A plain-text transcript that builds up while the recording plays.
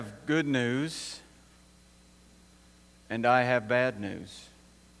good news, and I have bad news.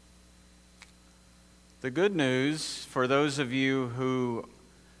 The good news for those of you who,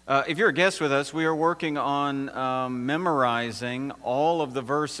 if you're a guest with us, we are working on memorizing all of the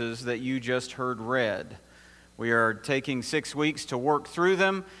verses that you just heard read. We are taking 6 weeks to work through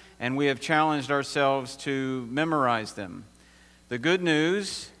them, and we have challenged ourselves to memorize them. The good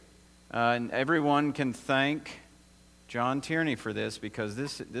news, and everyone can thank John Tierney for this, because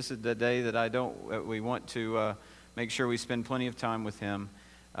this is the day that we want to make sure we spend plenty of time with him.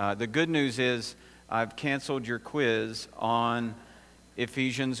 The good news is I've canceled your quiz on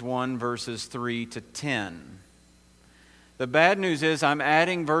Ephesians 1 verses 3 to 10. The bad news is I'm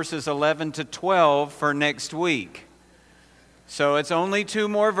adding verses 11 to 12 for next week. So it's only 2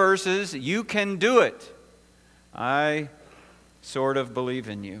 more verses. You can do it. I sort of believe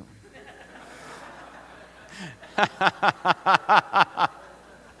in you.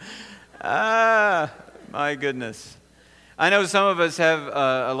 My goodness. I know some of us have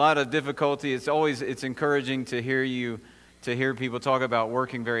a lot of difficulty. It's encouraging to hear people talk about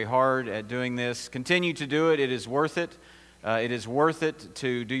working very hard at doing this. Continue to do it. It is worth it. It is worth it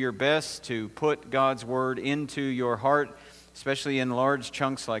to do your best to put God's Word into your heart, especially in large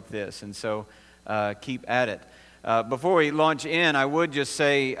chunks like this. And so keep at it. Before we launch in, I would just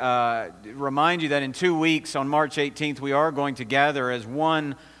say, remind you that in 2 weeks, on March 18th, we are going to gather as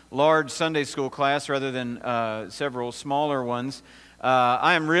one large Sunday school class rather than several smaller ones.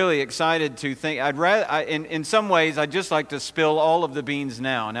 I am really excited to think. In some ways, I'd just like to spill all of the beans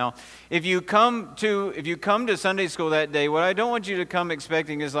now. Now, if you come to Sunday school that day, what I don't want you to come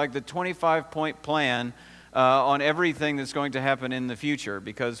expecting is like the 25-point plan on everything that's going to happen in the future,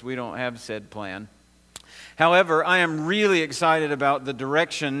 because we don't have said plan. However, I am really excited about the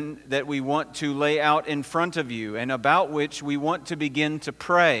direction that we want to lay out in front of you, and about which we want to begin to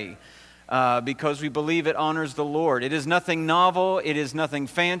pray, because we believe it honors the Lord. It is nothing novel, it is nothing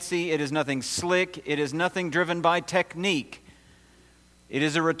fancy, it is nothing slick, it is nothing driven by technique. It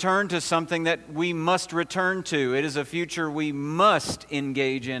is a return to something that we must return to. It is a future we must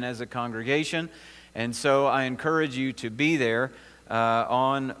engage in as a congregation, and so I encourage you to be there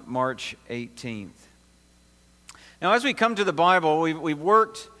on March 18th. Now, as we come to the Bible, we've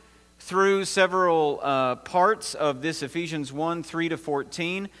worked through several parts of this Ephesians 1, 3 to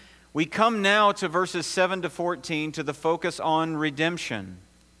 14. We come now to verses 7 to 14 to the focus on redemption.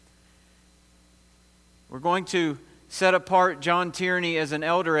 We're going to set apart John Tierney as an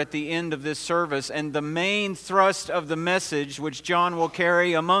elder at the end of this service, and the main thrust of the message which John will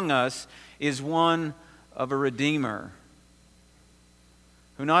carry among us is one of a Redeemer,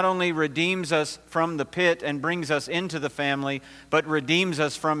 who not only redeems us from the pit and brings us into the family, but redeems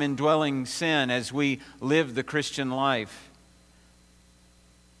us from indwelling sin as we live the Christian life.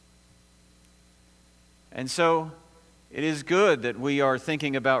 And so, it is good that we are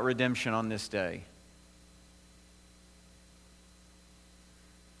thinking about redemption on this day.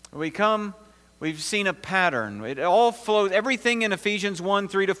 We've seen a pattern. It all flows, everything in Ephesians 1,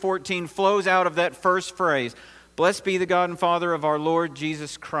 3 to 14 flows out of that first phrase. Blessed be the God and Father of our Lord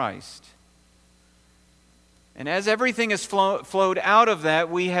Jesus Christ. And as everything has flowed out of that,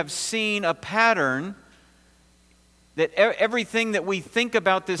 we have seen a pattern that everything that we think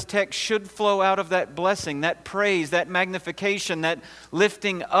about this text should flow out of that blessing, that praise, that magnification, that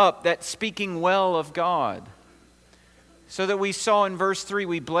lifting up, that speaking well of God. So that we saw in verse 3,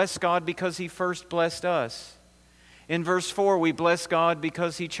 we bless God because He first blessed us. In verse 4, we bless God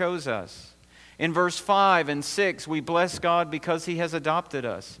because He chose us. In verse 5 and 6, we bless God because He has adopted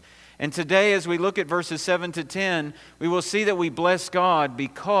us. And today, as we look at verses 7 to 10, we will see that we bless God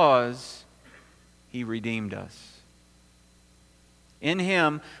because He redeemed us. In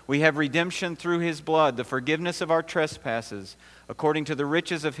Him, we have redemption through His blood, the forgiveness of our trespasses, according to the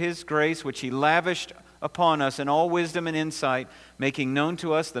riches of His grace, which He lavished upon us in all wisdom and insight, making known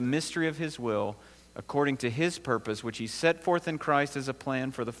to us the mystery of His will, according to His purpose, which He set forth in Christ as a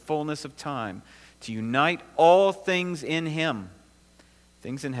plan for the fullness of time, to unite all things in Him,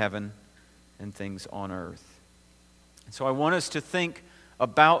 things in heaven and things on earth. And so I want us to think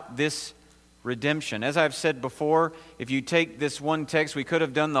about this redemption. As I've said before, if you take this one text, we could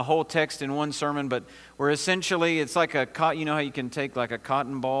have done the whole text in one sermon, but it's like you know how you can take like a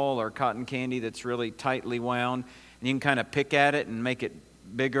cotton ball or cotton candy that's really tightly wound, and you can kind of pick at it and make it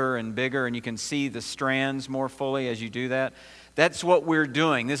bigger and bigger, and you can see the strands more fully as you do that. That's what we're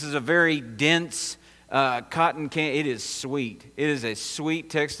doing. This is a very dense cotton candy. It is sweet. It is a sweet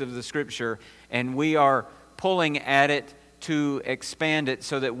text of the Scripture, and we are pulling at it to expand it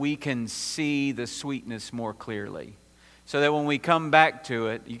so that we can see the sweetness more clearly. so that when we come back to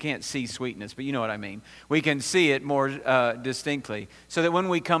it, you can't see sweetness, but you know what I mean. We can see it more distinctly, so that when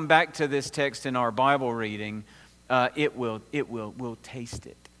we come back to this text in our Bible reading, we'll taste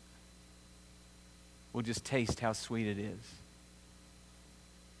it. We'll just taste how sweet it is.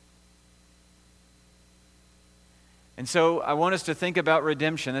 And so I want us to think about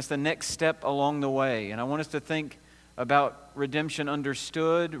redemption. That's the next step along the way. And I want us to think about redemption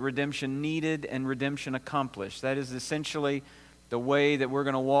understood, redemption needed, and redemption accomplished. That is essentially the way that we're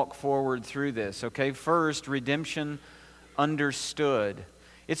going to walk forward through this. Okay, first, redemption understood.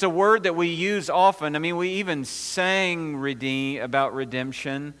 It's a word that we use often. I mean, we even sang about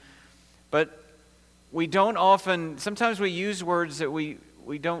redemption, but we don't often, sometimes we use words that we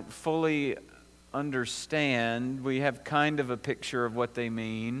don't fully understand. We have kind of a picture of what they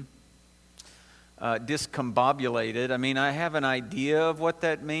mean. Discombobulated. I mean, I have an idea of what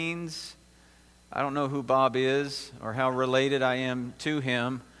that means. I don't know who Bob is or how related I am to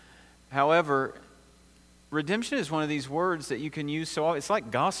him. However, redemption is one of these words that you can use so often. It's like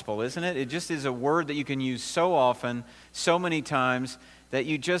gospel, isn't it? It just is a word that you can use so often, so many times, that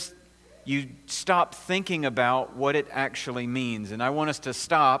you stop thinking about what it actually means. And I want us to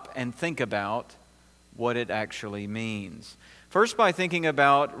stop and think about what it actually means. First, by thinking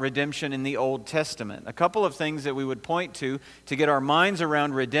about redemption in the Old Testament. A couple of things that we would point to get our minds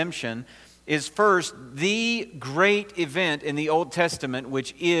around redemption is first, the great event in the Old Testament,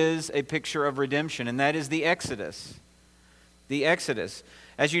 which is a picture of redemption, and that is the Exodus. The Exodus.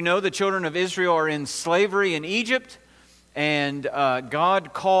 As you know, the children of Israel are in slavery in Egypt, and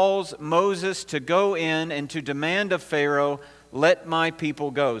God calls Moses to go in and to demand of Pharaoh, "Let my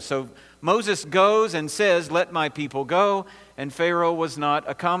people go." So Moses goes and says, "Let my people go," and Pharaoh was not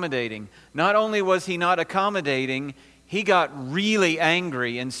accommodating. Not only was he not accommodating, he got really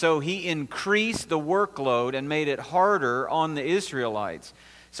angry, and so he increased the workload and made it harder on the Israelites.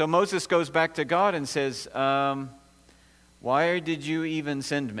 So Moses goes back to God and says, "Why did you even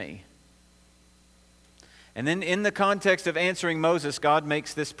send me?" And then in the context of answering Moses, God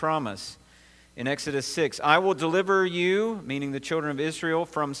makes this promise. In Exodus 6, "I will deliver you," meaning the children of Israel,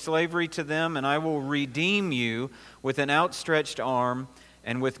 "from slavery to them, and I will redeem you with an outstretched arm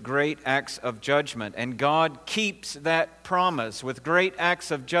and with great acts of judgment." And God keeps that promise with great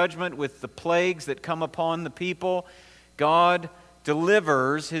acts of judgment, with the plagues that come upon the people. God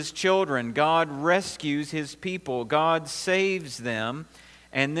delivers His children. God rescues His people. God saves them.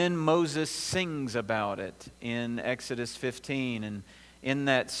 And then Moses sings about it in Exodus 15. And in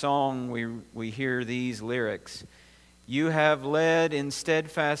that song, we hear these lyrics: "You have led in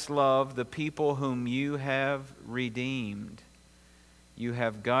steadfast love the people whom you have redeemed. You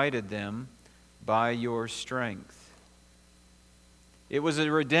have guided them by your strength." It was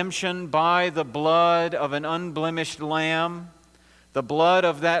a redemption by the blood of an unblemished lamb. The blood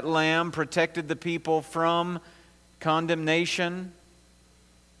of that lamb protected the people from condemnation.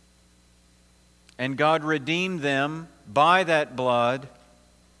 And God redeemed them by that blood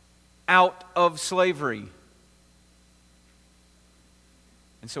out of slavery.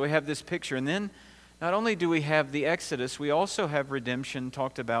 And so we have this picture. And then not only do we have the Exodus, we also have redemption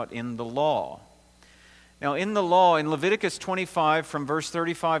talked about in the law. Now in the law, in Leviticus 25 from verse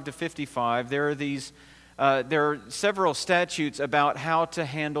 35 to 55, there are several statutes about how to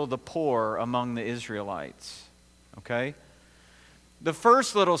handle the poor among the Israelites. Okay? The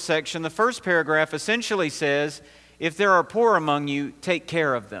first little section, the first paragraph essentially says, if there are poor among you, take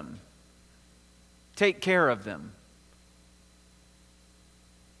care of them. Take care of them.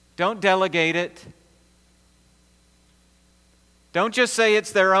 Don't delegate it. Don't just say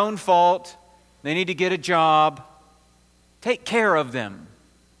it's their own fault. They need to get a job. Take care of them.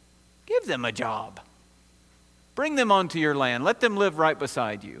 Give them a job. Bring them onto your land. Let them live right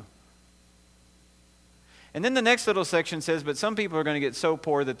beside you. And then the next little section says, but some people are going to get so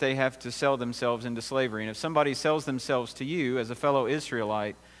poor that they have to sell themselves into slavery. And if somebody sells themselves to you as a fellow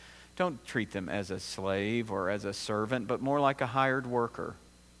Israelite, don't treat them as a slave or as a servant, but more like a hired worker.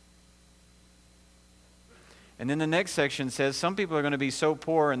 And then the next section says some people are going to be so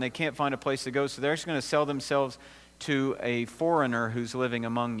poor and they can't find a place to go, so they're just going to sell themselves to a foreigner who's living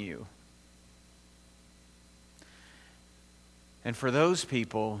among you. And for those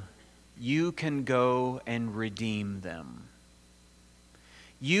people, you can go and redeem them.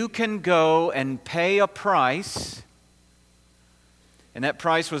 You can go and pay a price, and that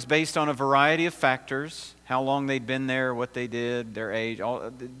price was based on a variety of factors: how long they'd been there, what they did, their age, all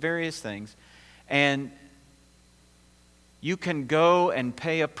various things. And you can go and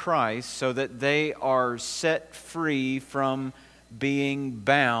pay a price so that they are set free from being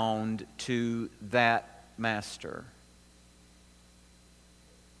bound to that master.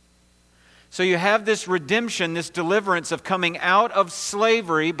 So you have this redemption, this deliverance of coming out of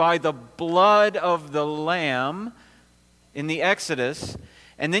slavery by the blood of the Lamb in the Exodus.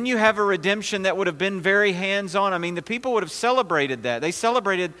 And then you have a redemption that would have been very hands-on. I mean, the people would have celebrated that. They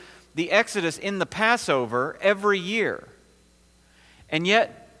celebrated the Exodus in the Passover every year. And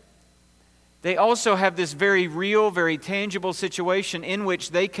yet, they also have this very real, very tangible situation in which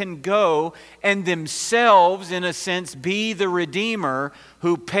they can go and themselves, in a sense, be the Redeemer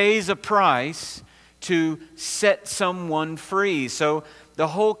who pays a price to set someone free. So the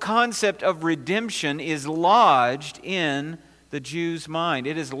whole concept of redemption is lodged in the Jew's mind.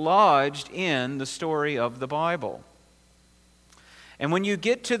 It is lodged in the story of the Bible. And when you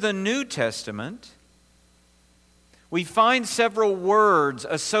get to the New Testament, we find several words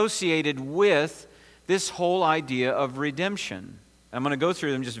associated with this whole idea of redemption. I'm going to go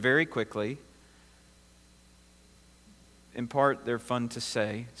through them just very quickly. In part, they're fun to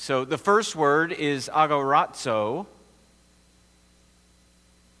say. So the first word is agorazo.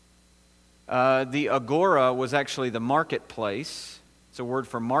 The agora was actually the marketplace. It's a word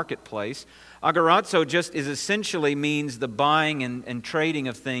for marketplace. Agorazo just essentially means the buying and trading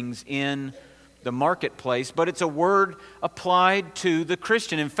of things in the marketplace, but it's a word applied to the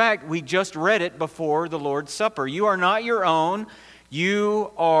Christian. In fact, we just read it before the Lord's Supper. You are not your own. You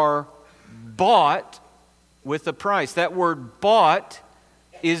are bought with a price. That word bought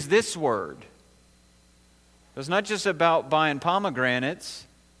is this word. It's not just about buying pomegranates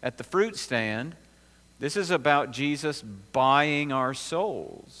at the fruit stand. This is about Jesus buying our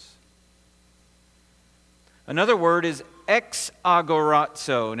souls. Another word is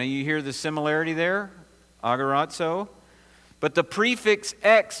ex-agorazo. Now you hear the similarity there? Agorazo. But the prefix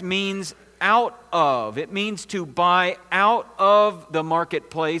ex means out of. It means to buy out of the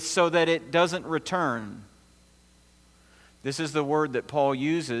marketplace so that it doesn't return. This is the word that Paul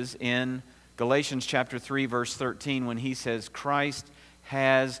uses in Galatians chapter 3, verse 13, when he says, Christ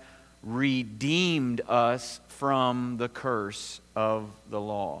has redeemed us from the curse of the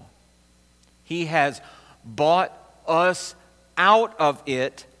law. He has bought us out of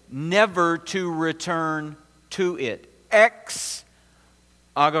it, never to return to it. Ex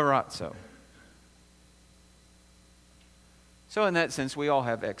agorazo. So in that sense, we all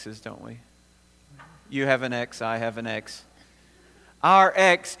have exes, don't we? You have an ex, I have an ex. Our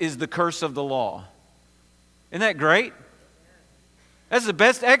ex is the curse of the law. Isn't that great? That's the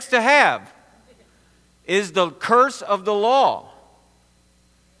best ex to have, is the curse of the law.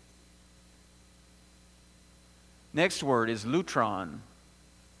 Next word is lutron.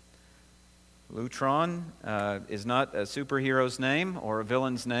 Lutron is not a superhero's name or a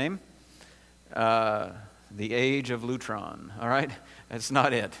villain's name. The age of Lutron, all right? That's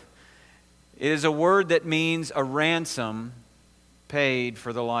not it. It is a word that means a ransom paid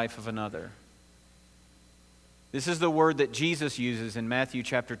for the life of another. This is the word that Jesus uses in Matthew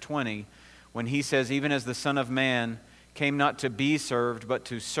chapter 20 when he says, even as the Son of Man came not to be served, but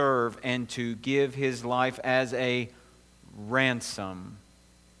to serve and to give his life as a ransom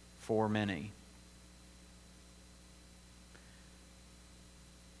for many.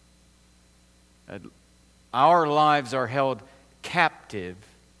 Our lives are held captive,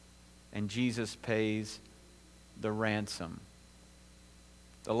 and Jesus pays the ransom.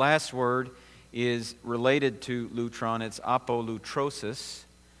 The last word is related to lutron. It's apolutrosis.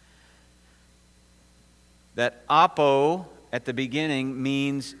 That apo at the beginning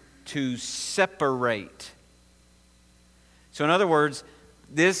means to separate. So in other words,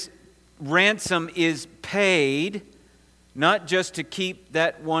 this ransom is paid not just to keep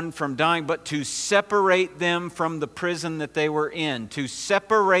that one from dying, but to separate them from the prison that they were in, to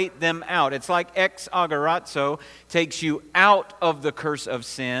separate them out. It's like ex agorazo takes you out of the curse of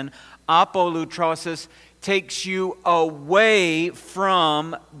sin. Apolutrosis takes you away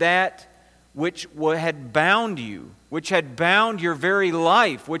from that which had bound you, which had bound your very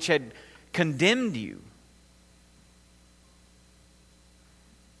life, which had condemned you.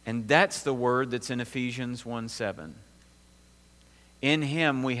 And that's the word that's in Ephesians 1:7. In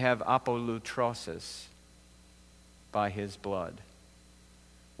him we have apolutrosis by his blood.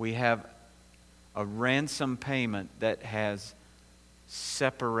 We have a ransom payment that has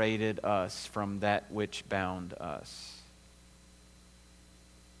separated us from that which bound us.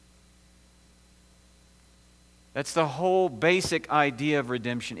 That's the whole basic idea of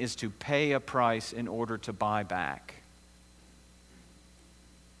redemption, is to pay a price in order to buy back.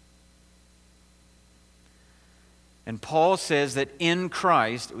 And Paul says that in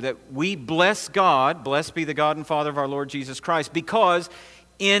Christ, that we bless God, blessed be the God and Father of our Lord Jesus Christ, because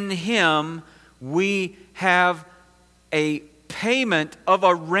in him we have a payment of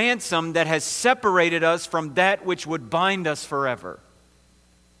a ransom that has separated us from that which would bind us forever.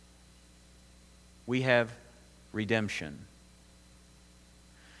 We have redemption.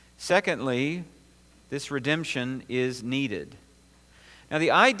 Secondly, this redemption is needed. Now,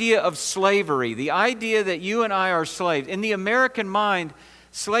 the idea of slavery, the idea that you and I are slaves, in the American mind,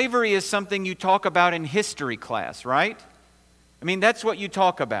 slavery is something you talk about in history class, right? I mean, that's what you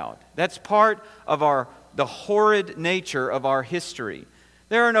talk about. That's part of the horrid nature of our history.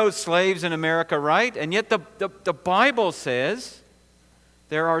 There are no slaves in America, right? And yet the Bible says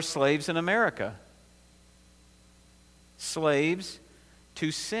there are slaves in America. Slaves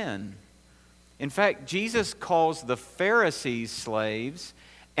to sin. In fact, Jesus calls the Pharisees slaves,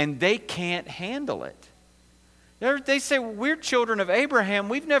 and they can't handle it. They say, we're children of Abraham.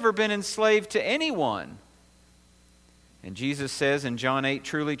 We've never been enslaved to anyone. And Jesus says in John 8,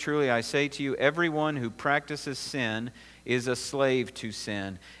 truly, truly, I say to you, everyone who practices sin is a slave to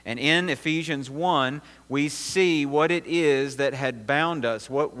sin. And in Ephesians 1, we see what it is that had bound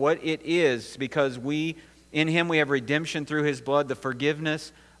us, what it is, because in Him we have redemption through His blood, the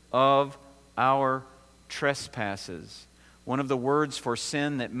forgiveness of our trespasses. One of the words for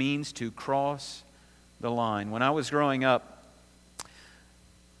sin that means to cross the line. When I was growing up,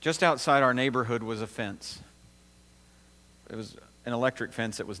 just outside our neighborhood was a fence. It was an electric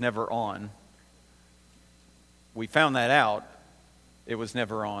fence that was never on. We found that out. It was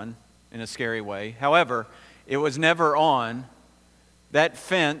never on in a scary way. However, it was never on. That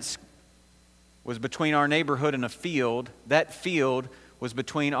fence was between our neighborhood and a field. That field was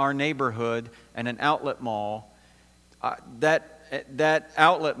between our neighborhood and an outlet mall. That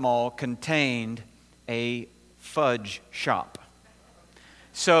outlet mall contained a fudge shop.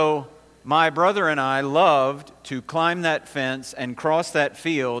 So my brother and I loved to climb that fence and cross that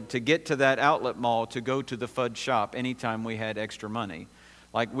field to get to that outlet mall to go to the fudge shop anytime we had extra money.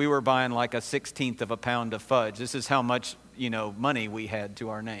 Like we were buying like a 1/16 of a pound of fudge. This is how much, money we had to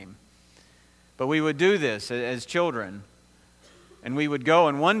our name. But we would do this as children. And we would go,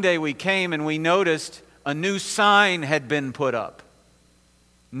 and one day we came and we noticed a new sign had been put up.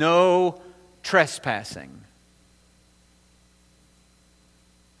 No trespassing.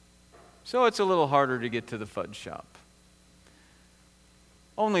 So it's a little harder to get to the fudge shop.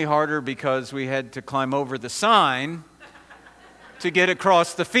 Only harder because we had to climb over the sign to get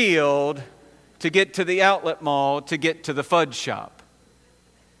across the field, to get to the outlet mall, to get to the fudge shop.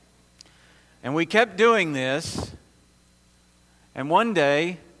 And we kept doing this. And one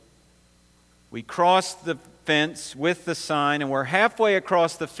day, we crossed the fence with the sign, and we're halfway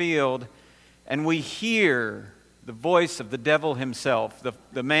across the field, and we hear the voice of the devil himself,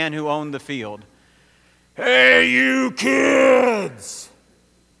 the man who owned the field. Hey, you kids!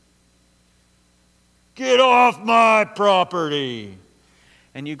 Get off my property!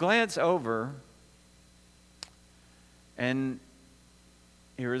 And you glance over, and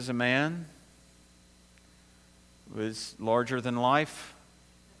here is a man who is larger than life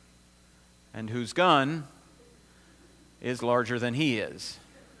and whose gun is larger than he is.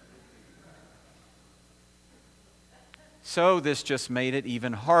 So this just made it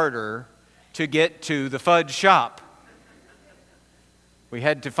even harder to get to the fudge shop. We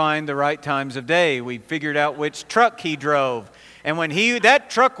had to find the right times of day. We figured out which truck he drove. And when that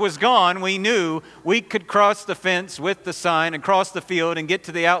truck was gone, we knew we could cross the fence with the sign and cross the field and get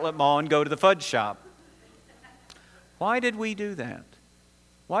to the outlet mall and go to the fudge shop. Why did we do that?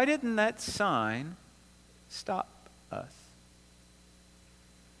 Why didn't that sign stop us?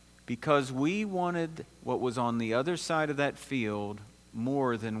 Because we wanted what was on the other side of that field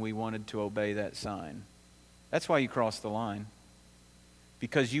more than we wanted to obey that sign. That's why you cross the line.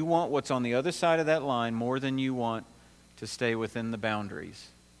 Because you want what's on the other side of that line more than you want to stay within the boundaries.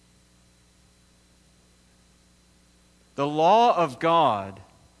 The law of God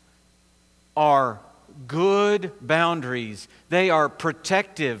are good boundaries. They are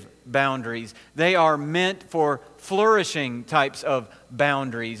protective boundaries. They are meant for flourishing types of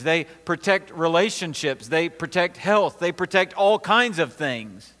boundaries. They protect relationships. They protect health. They protect all kinds of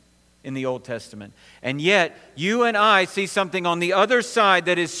things in the Old Testament. And yet, you and I see something on the other side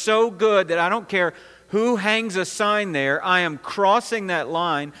that is so good that I don't care who hangs a sign there. I am crossing that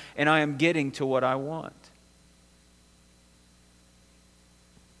line and I am getting to what I want.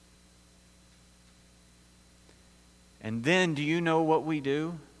 And then, do you know what we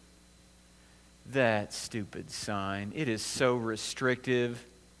do? That stupid sign. It is so restrictive.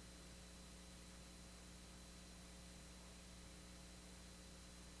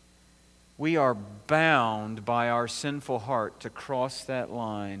 We are bound by our sinful heart to cross that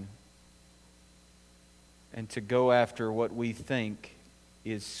line. and to go after what we think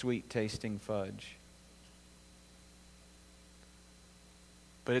is sweet-tasting fudge.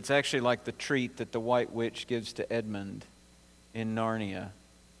 But it's actually like the treat that the White Witch gives to Edmund in Narnia.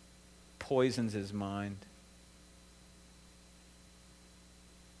 Poisons his mind.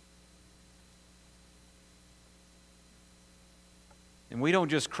 And we don't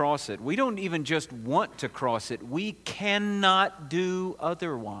just cross it. We don't even just want to cross it. We cannot do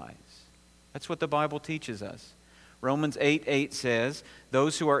otherwise. That's what the Bible teaches us. Romans 8:8 says,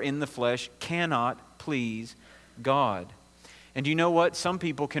 those who are in the flesh cannot please God. And you know what? Some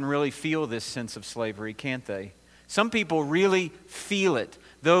people can really feel this sense of slavery, can't they? Some people really feel it.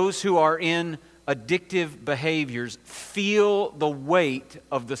 Those who are in addictive behaviors feel the weight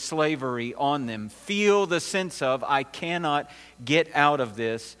of the slavery on them, feel the sense of, I cannot get out of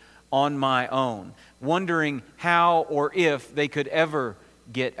this on my own, wondering how or if they could ever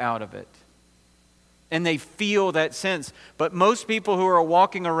get out of it. And they feel that sense. But most people who are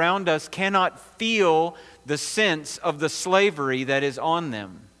walking around us cannot feel the sense of the slavery that is on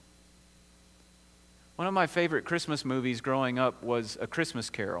them. One of my favorite Christmas movies growing up was A Christmas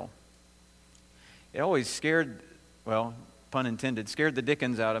Carol. It always scared, well, pun intended, scared the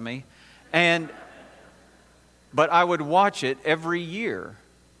dickens out of me. But I would watch it every year.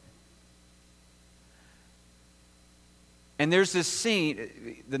 And there's this scene,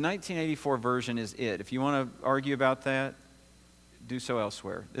 the 1984 version is it. If you want to argue about that, do so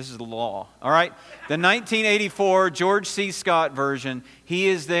elsewhere. This is the law, all right? The 1984 George C. Scott version, he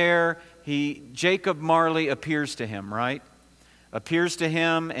is there. Jacob Marley appears to him, right? Appears to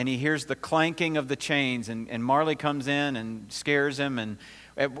him, and he hears the clanking of the chains, and Marley comes in and scares him, and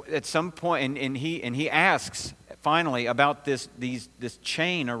at some point, and he asks finally about this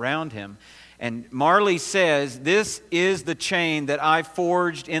chain around him, and Marley says, "This is the chain that I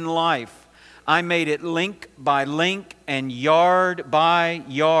forged in life. I made it link by link and yard by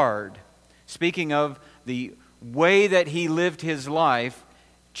yard." Speaking of the way that he lived his life,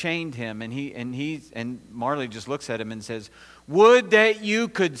 chained him, and Marley just looks at him and says, "Would that you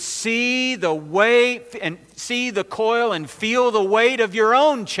could see the weight and see the coil and feel the weight of your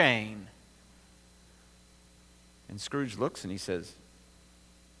own chain." And Scrooge looks and he says,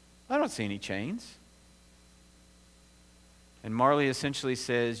 "I don't see any chains." And Marley essentially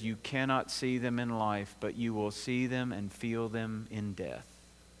says, "You cannot see them in life, but you will see them and feel them in death."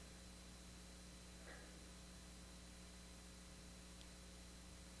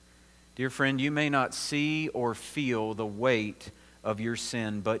 Dear friend, you may not see or feel the weight of your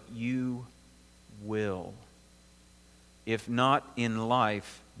sin, but you will. If not in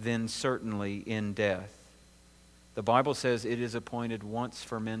life, then certainly in death. The Bible says it is appointed once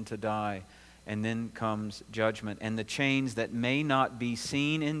for men to die, and then comes judgment. And the chains that may not be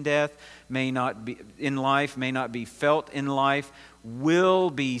seen in death, may not be in life, may not be felt in life, will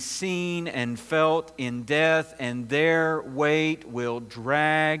be seen and felt in death, and their weight will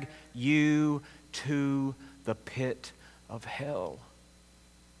drag you to the pit of hell.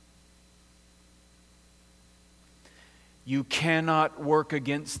 You cannot work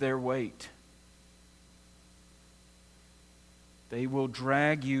against their weight. They will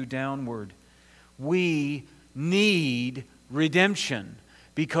drag you downward. We need redemption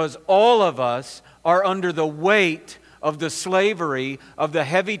because all of us are under the weight of the slavery of the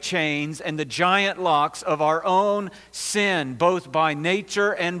heavy chains and the giant locks of our own sin, both by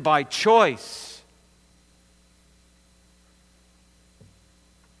nature and by choice.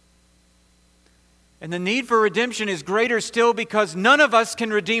 And the need for redemption is greater still because none of us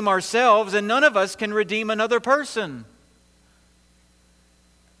can redeem ourselves and none of us can redeem another person.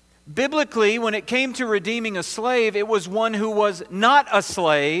 Biblically, when it came to redeeming a slave, it was one who was not a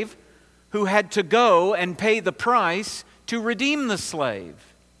slave who had to go and pay the price to redeem the slave.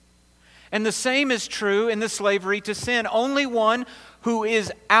 And the same is true in the slavery to sin. Only one who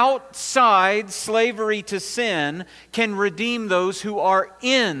is outside slavery to sin can redeem those who are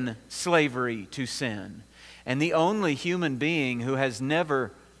in slavery to sin. And the only human being who has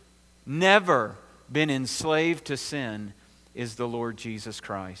never been enslaved to sin is the Lord Jesus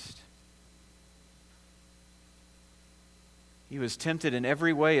Christ. He was tempted in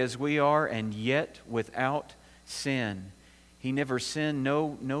every way as we are, and yet without sin. He never sinned.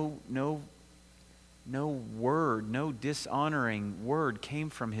 No word, no dishonoring word came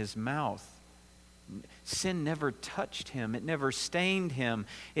from his mouth. Sin never touched him. It never stained him.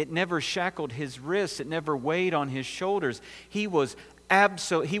 It never shackled his wrists. It never weighed on his shoulders. He was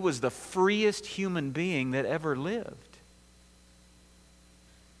the freest human being that ever lived.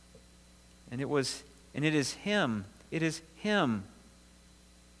 And it is Him. It is Him.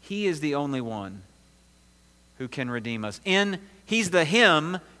 He is the only one who can redeem us. He's the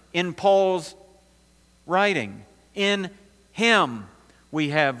him in Paul's writing. In Him we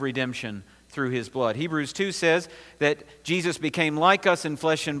have redemption through His blood. Hebrews 2 says that Jesus became like us in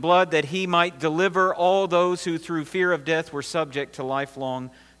flesh and blood, that He might deliver all those who through fear of death were subject to lifelong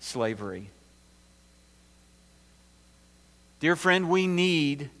slavery. Dear friend, we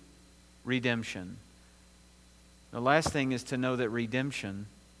need redemption. The last thing is to know that redemption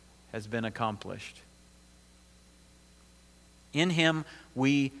has been accomplished. In Him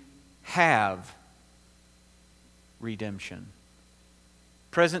we have redemption.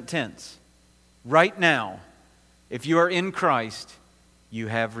 Present tense. Right now, if you are in Christ, you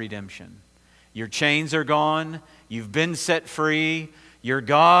have redemption. Your chains are gone. You've been set free. Your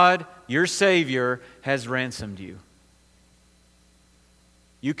God, your Savior, has ransomed you.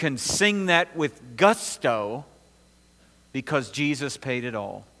 You can sing that with gusto because Jesus paid it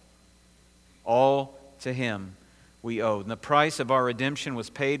all. All to Him we owe. And the price of our redemption was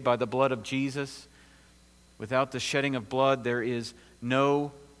paid by the blood of Jesus. Without the shedding of blood, there is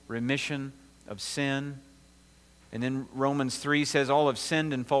no remission of sin. And then Romans 3 says, all have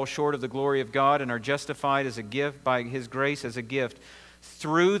sinned and fall short of the glory of God and are justified as a gift by His grace as a gift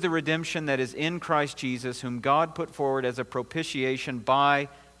through the redemption that is in Christ Jesus, whom God put forward as a propitiation by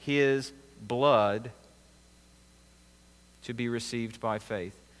His blood to be received by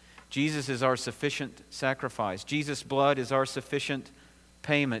faith. Jesus is our sufficient sacrifice. Jesus' blood is our sufficient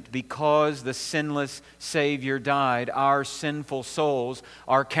payment. Because the sinless Savior died, our sinful souls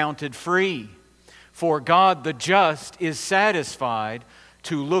are counted free. For God the just is satisfied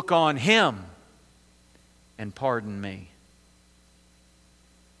to look on Him and pardon me.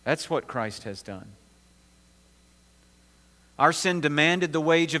 That's what Christ has done. Our sin demanded the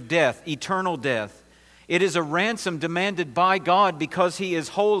wage of death, eternal death. It is a ransom demanded by God because He is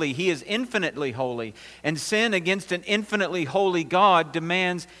holy. He is infinitely holy. And sin against an infinitely holy God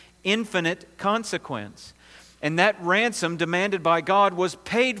demands infinite consequence. And that ransom demanded by God was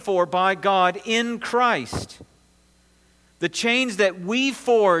paid for by God in Christ. The chains that we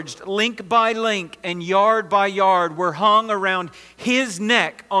forged link by link and yard by yard were hung around His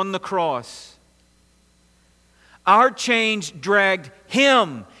neck on the cross. Our chains dragged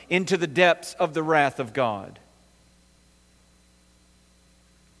Him into the depths of the wrath of God.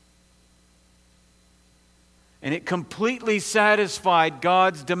 And it completely satisfied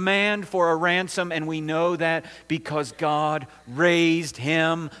God's demand for a ransom, and we know that because God raised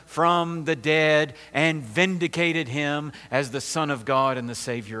Him from the dead and vindicated Him as the Son of God and the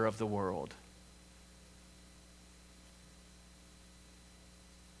Savior of the world.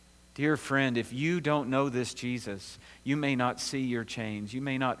 Dear friend, if you don't know this Jesus, you may not see your chains, you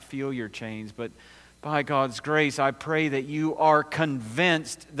may not feel your chains, but by God's grace, I pray that you are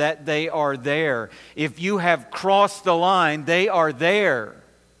convinced that they are there. If you have crossed the line, they are there.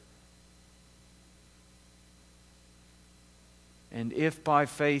 And if by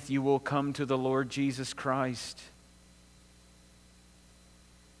faith you will come to the Lord Jesus Christ,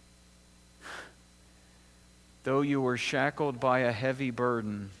 though you were shackled by a heavy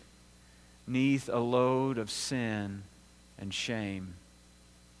burden, 'neath a load of sin and shame,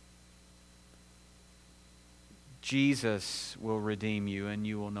 Jesus will redeem you, and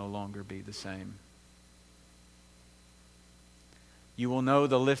you will no longer be the same. You will know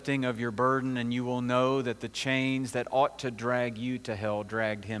the lifting of your burden, and you will know that the chains that ought to drag you to hell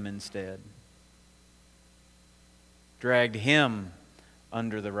dragged Him instead. Dragged Him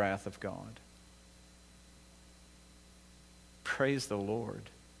under the wrath of God. Praise the Lord.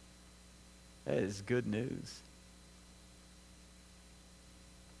 That is good news.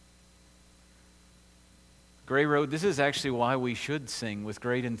 Gray Road, this is actually why we should sing with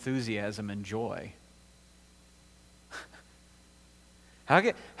great enthusiasm and joy. How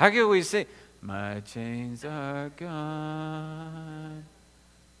can we say, my chains are gone,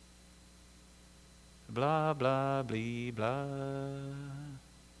 blah, blah, blee, blah.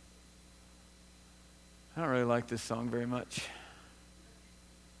 I don't really like this song very much.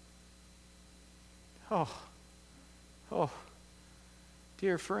 Oh,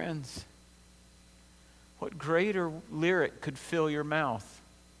 dear friends, what greater lyric could fill your mouth?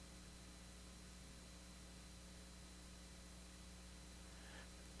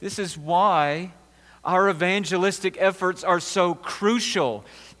 This is why our evangelistic efforts are so crucial,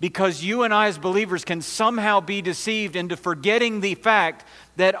 because you and I as believers can somehow be deceived into forgetting the fact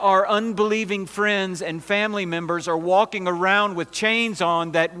that our unbelieving friends and family members are walking around with chains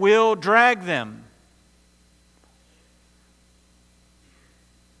on that will drag them.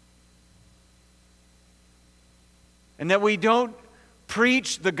 And that we don't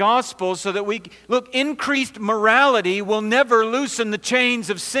preach the gospel so that increased morality will never loosen the chains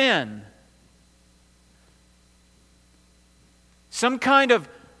of sin. Some kind of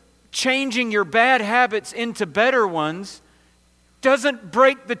changing your bad habits into better ones doesn't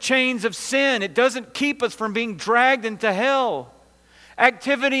break the chains of sin. It doesn't keep us from being dragged into hell.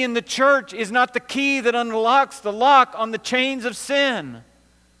 Activity in the church is not the key that unlocks the lock on the chains of sin.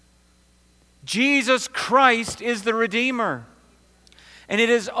 Jesus Christ is the Redeemer. And it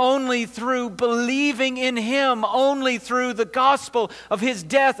is only through believing in Him, only through the gospel of His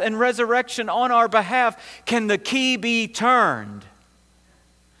death and resurrection on our behalf, can the key be turned.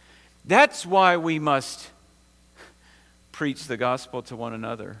 That's why we must preach the gospel to one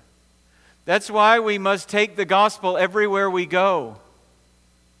another. That's why we must take the gospel everywhere we go.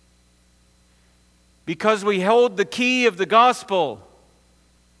 Because we hold the key of the gospel.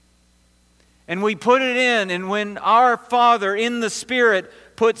 And we put it in, and when our Father in the Spirit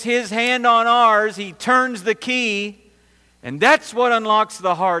puts His hand on ours, He turns the key, and that's what unlocks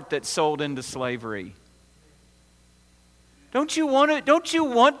the heart that's sold into slavery. Don't you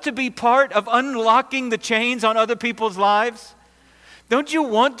want to be part of unlocking the chains on other people's lives? Don't you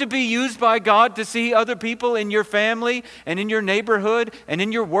want to be used by God to see other people in your family and in your neighborhood and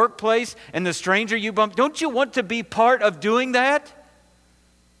in your workplace and the stranger you bump? Don't you want to be part of doing that?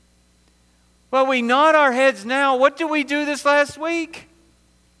 Well, we nod our heads now. What did we do this last week?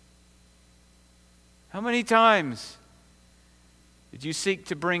 How many times did you seek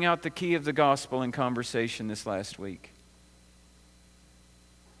to bring out the key of the gospel in conversation this last week?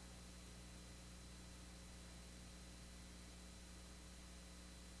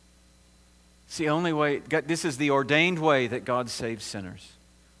 It's the only way. This is the ordained way that God saves sinners.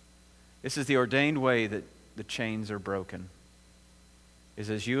 This is the ordained way that the chains are broken. Is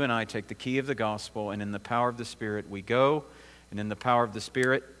as you and I take the key of the gospel, and in the power of the Spirit we go, and in the power of the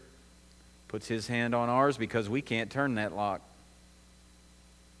Spirit puts His hand on ours because we can't turn that lock.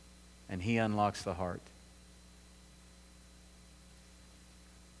 And He unlocks the heart.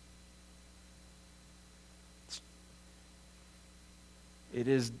 It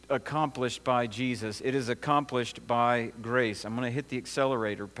is accomplished by Jesus. It is accomplished by grace. I'm going to hit the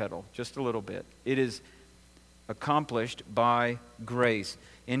accelerator pedal just a little bit. It is accomplished by grace.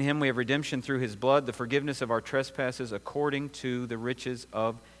 In Him we have redemption through His blood, the forgiveness of our trespasses according to the riches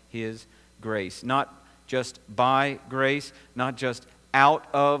of His grace. Not just by grace, not just out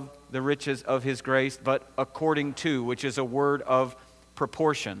of the riches of His grace, but according to, which is a word of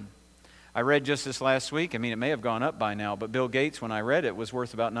proportion. I read just this last week, it may have gone up by now, but Bill Gates, when I read it, was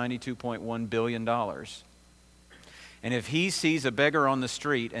worth about $92.1 billion. And if he sees a beggar on the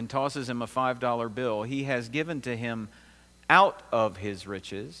street and tosses him a $5 bill, he has given to him out of his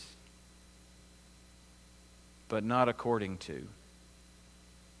riches, but not according to.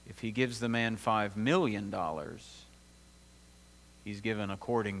 If he gives the man $5 million, he's given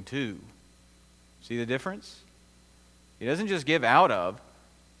according to. See the difference? He doesn't just give out of,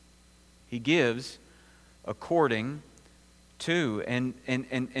 He gives according to.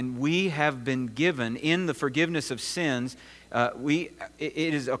 And we have been given in the forgiveness of sins, it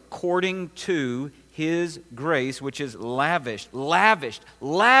is according to His grace, which is lavished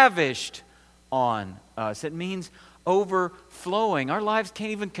on us. It means overflowing. Our lives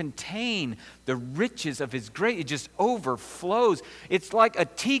can't even contain the riches of His grace. It just overflows. It's like a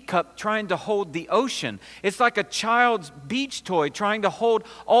teacup trying to hold the ocean. It's like a child's beach toy trying to hold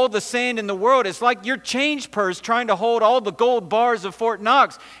all the sand in the world. It's like your change purse trying to hold all the gold bars of Fort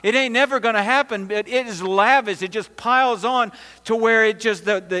Knox. It ain't never going to happen, but it is lavish. It just piles on to where it just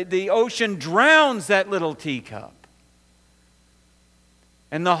the ocean drowns that little teacup.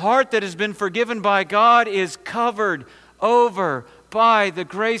 And the heart that has been forgiven by God is covered over by the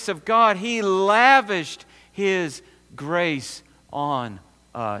grace of God. He lavished His grace on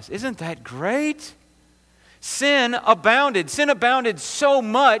us. Isn't that great? Sin abounded. Sin abounded so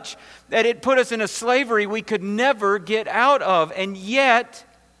much that it put us in a slavery we could never get out of. And yet,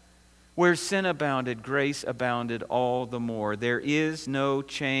 where sin abounded, grace abounded all the more. There is no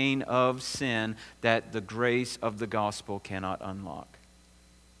chain of sin that the grace of the gospel cannot unlock.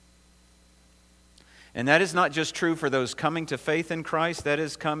 And that is not just true for those coming to faith in Christ, that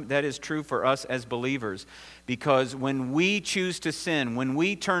is true for us as believers. Because when we choose to sin, when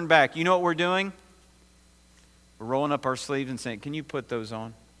we turn back, you know what we're doing? We're rolling up our sleeves and saying, "Can you put those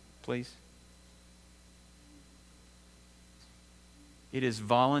on, please?" It is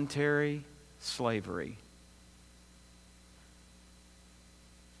voluntary slavery.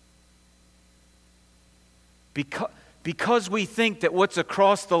 Because we think that what's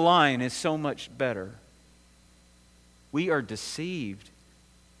across the line is so much better. We are deceived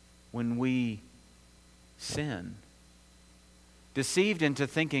when we sin. Deceived into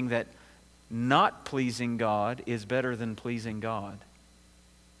thinking that not pleasing God is better than pleasing God.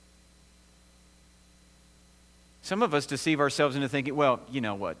 Some of us deceive ourselves into thinking, well, you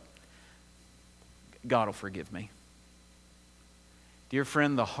know what? God will forgive me. Dear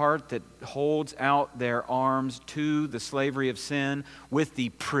friend, the heart that holds out their arms to the slavery of sin with the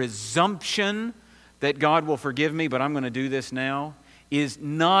presumption that God will forgive me, but I'm going to do this now, is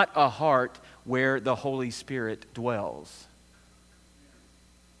not a heart where the Holy Spirit dwells.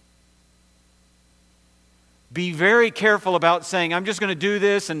 Be very careful about saying, I'm just going to do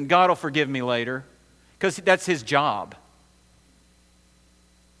this and God will forgive me later, because that's His job.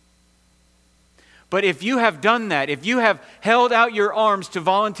 But if you have done that, if you have held out your arms to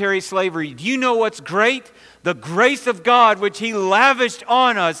voluntary slavery, do you know what's great? The grace of God, which He lavished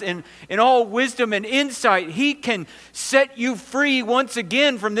on us in all wisdom and insight, He can set you free once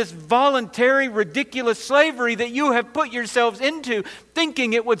again from this voluntary, ridiculous slavery that you have put yourselves into,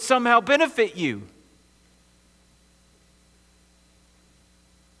 thinking it would somehow benefit you.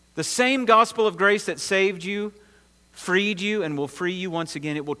 The same gospel of grace that saved you, freed you, and will free you once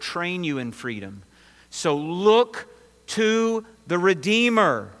again, it will train you in freedom. So look to the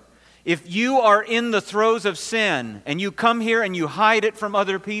Redeemer. If you are in the throes of sin and you come here and you hide it from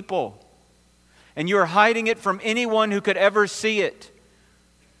other people, and you are hiding it from anyone who could ever see it,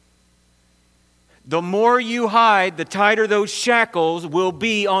 the more you hide, the tighter those shackles will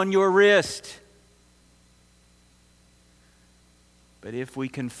be on your wrist. But if we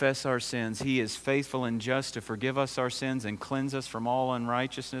confess our sins, He is faithful and just to forgive us our sins and cleanse us from all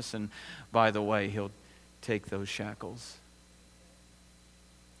unrighteousness. And by the way, He'll take those shackles.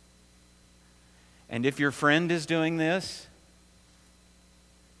 And if your friend is doing this,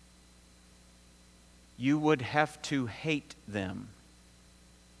 you would have to hate them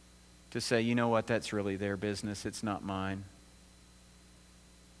to say, you know what, that's really their business, it's not mine.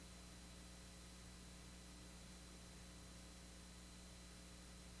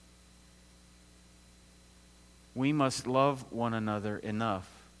 We must love one another enough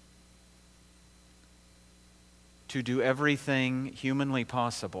to do everything humanly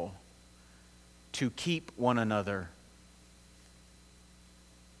possible to keep one another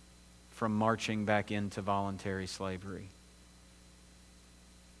from marching back into voluntary slavery.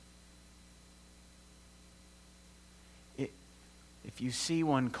 If you see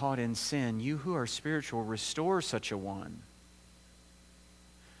one caught in sin, you who are spiritual, restore such a one.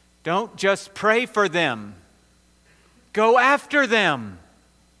 Don't just pray for them. Go after them.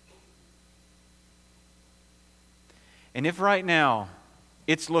 And if right now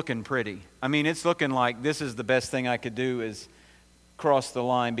it's looking pretty, I mean, it's looking like this is the best thing I could do is cross the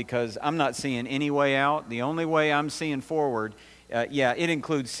line because I'm not seeing any way out. The only way I'm seeing forward, it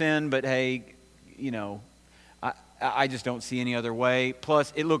includes sin, but hey, you know, I just don't see any other way.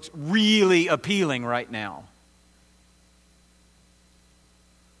 Plus, it looks really appealing right now.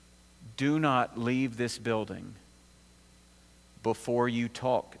 Do not leave this building before you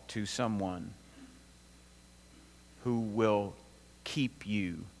talk to someone who will keep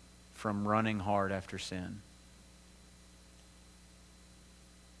you from running hard after sin.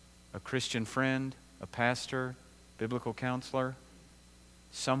 A Christian friend, a pastor, biblical counselor,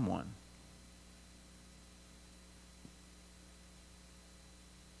 someone.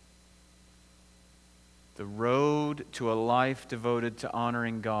 The road to a life devoted to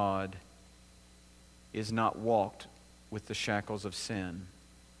honoring God is not walked with the shackles of sin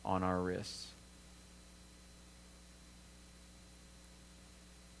on our wrists.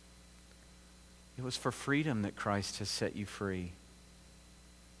 It was for freedom that Christ has set you free.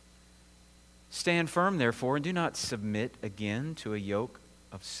 Stand firm, therefore, and do not submit again to a yoke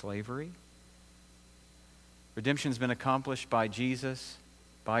of slavery. Redemption has been accomplished by Jesus,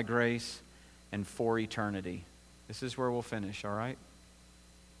 by grace, and for eternity. This is where we'll finish, all right?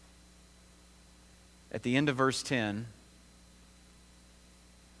 At the end of verse 10,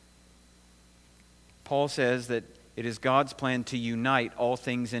 Paul says that it is God's plan to unite all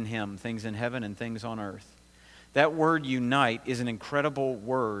things in Him, things in heaven and things on earth. That word unite is an incredible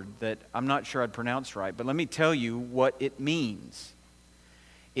word that I'm not sure I'd pronounce right, but let me tell you what it means.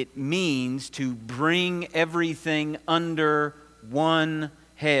 It means to bring everything under one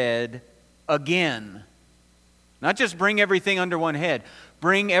head again. Not just bring everything under one head.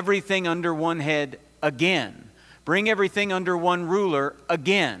 Bring everything under one head again. Bring everything under one ruler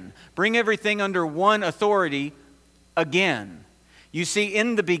again. Bring everything under one authority again. You see,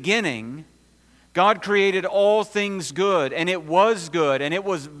 in the beginning, God created all things good, and it was good, and it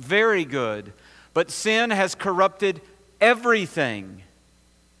was very good. But sin has corrupted everything.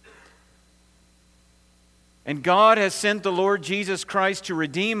 And God has sent the Lord Jesus Christ to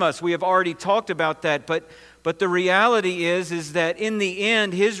redeem us. We have already talked about that, but the reality is that in the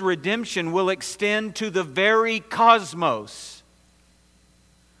end, His redemption will extend to the very cosmos.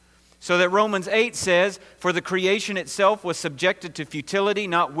 So that Romans 8 says, "For the creation itself was subjected to futility,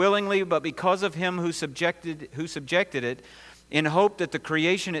 not willingly, but because of Him who subjected it, in hope that the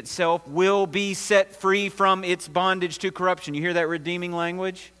creation itself will be set free from its bondage to corruption." You hear that redeeming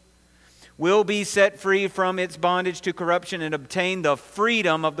language? Will be set free from its bondage to corruption and obtain the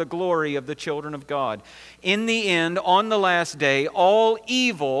freedom of the glory of the children of God. In the end, on the last day, all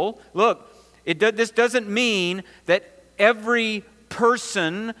evil, look, this doesn't mean that every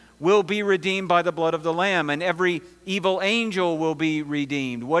person will be redeemed by the blood of the Lamb and every evil angel will be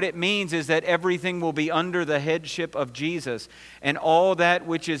redeemed. What it means is that everything will be under the headship of Jesus, and all that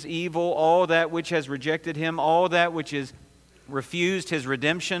which is evil, all that which has rejected Him, all that which is refused His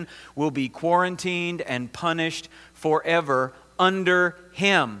redemption will be quarantined and punished forever under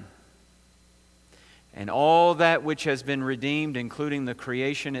Him. And all that which has been redeemed, including the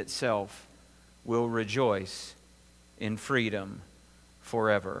creation itself, will rejoice in freedom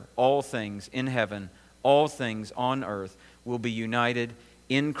forever. All things in heaven, all things on earth will be united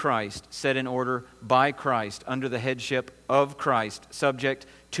in Christ, set in order by Christ, under the headship of Christ, subject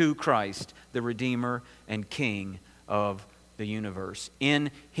to Christ, the Redeemer and King of the universe.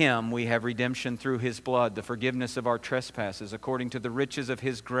 In Him we have redemption through His blood, the forgiveness of our trespasses, according to the riches of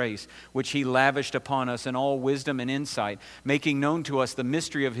His grace, which He lavished upon us in all wisdom and insight, making known to us the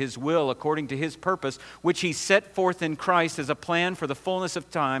mystery of His will, according to His purpose, which He set forth in Christ as a plan for the fullness of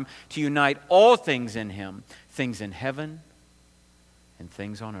time, to unite all things in Him, things in heaven and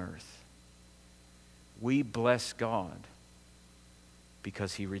things on earth. We bless God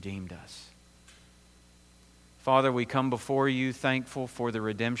because He redeemed us. Father, we come before You thankful for the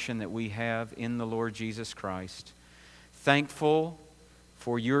redemption that we have in the Lord Jesus Christ. Thankful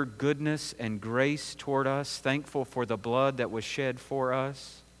for Your goodness and grace toward us. Thankful for the blood that was shed for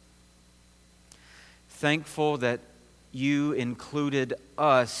us. Thankful that You included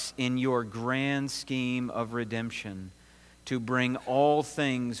us in Your grand scheme of redemption to bring all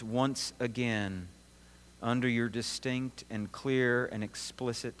things once again under Your distinct and clear and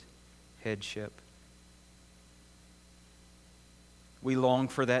explicit headship. We long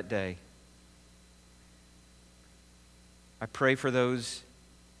for that day. I pray for those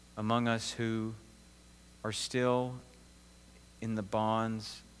among us who are still in the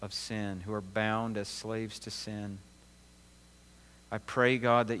bonds of sin, who are bound as slaves to sin. I pray,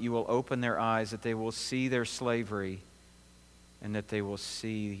 God, that You will open their eyes, that they will see their slavery, and that they will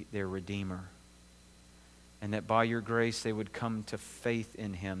see their Redeemer. And that by Your grace they would come to faith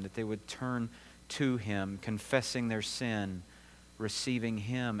in Him, that they would turn to Him, confessing their sin, receiving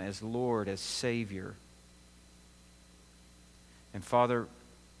Him as Lord, as Savior. And Father,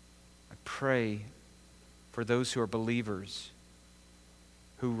 I pray for those who are believers,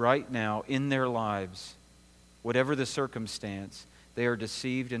 who right now in their lives, whatever the circumstance, they are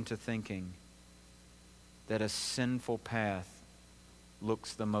deceived into thinking that a sinful path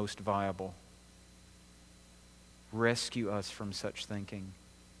looks the most viable. Rescue us from such thinking.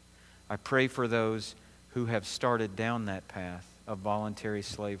 I pray for those who have started down that path of voluntary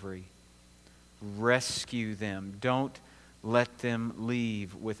slavery. Rescue them. Don't let them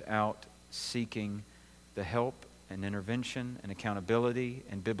leave without seeking the help and intervention and accountability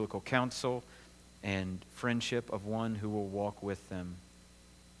and biblical counsel and friendship of one who will walk with them.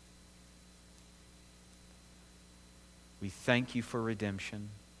 We thank You for redemption.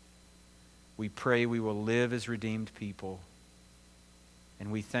 We pray we will live as redeemed people.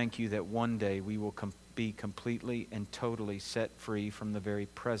 And we thank You that one day we will be completely and totally set free from the very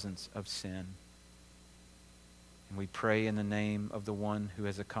presence of sin. And we pray in the name of the one who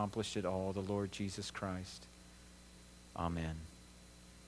has accomplished it all, the Lord Jesus Christ. Amen.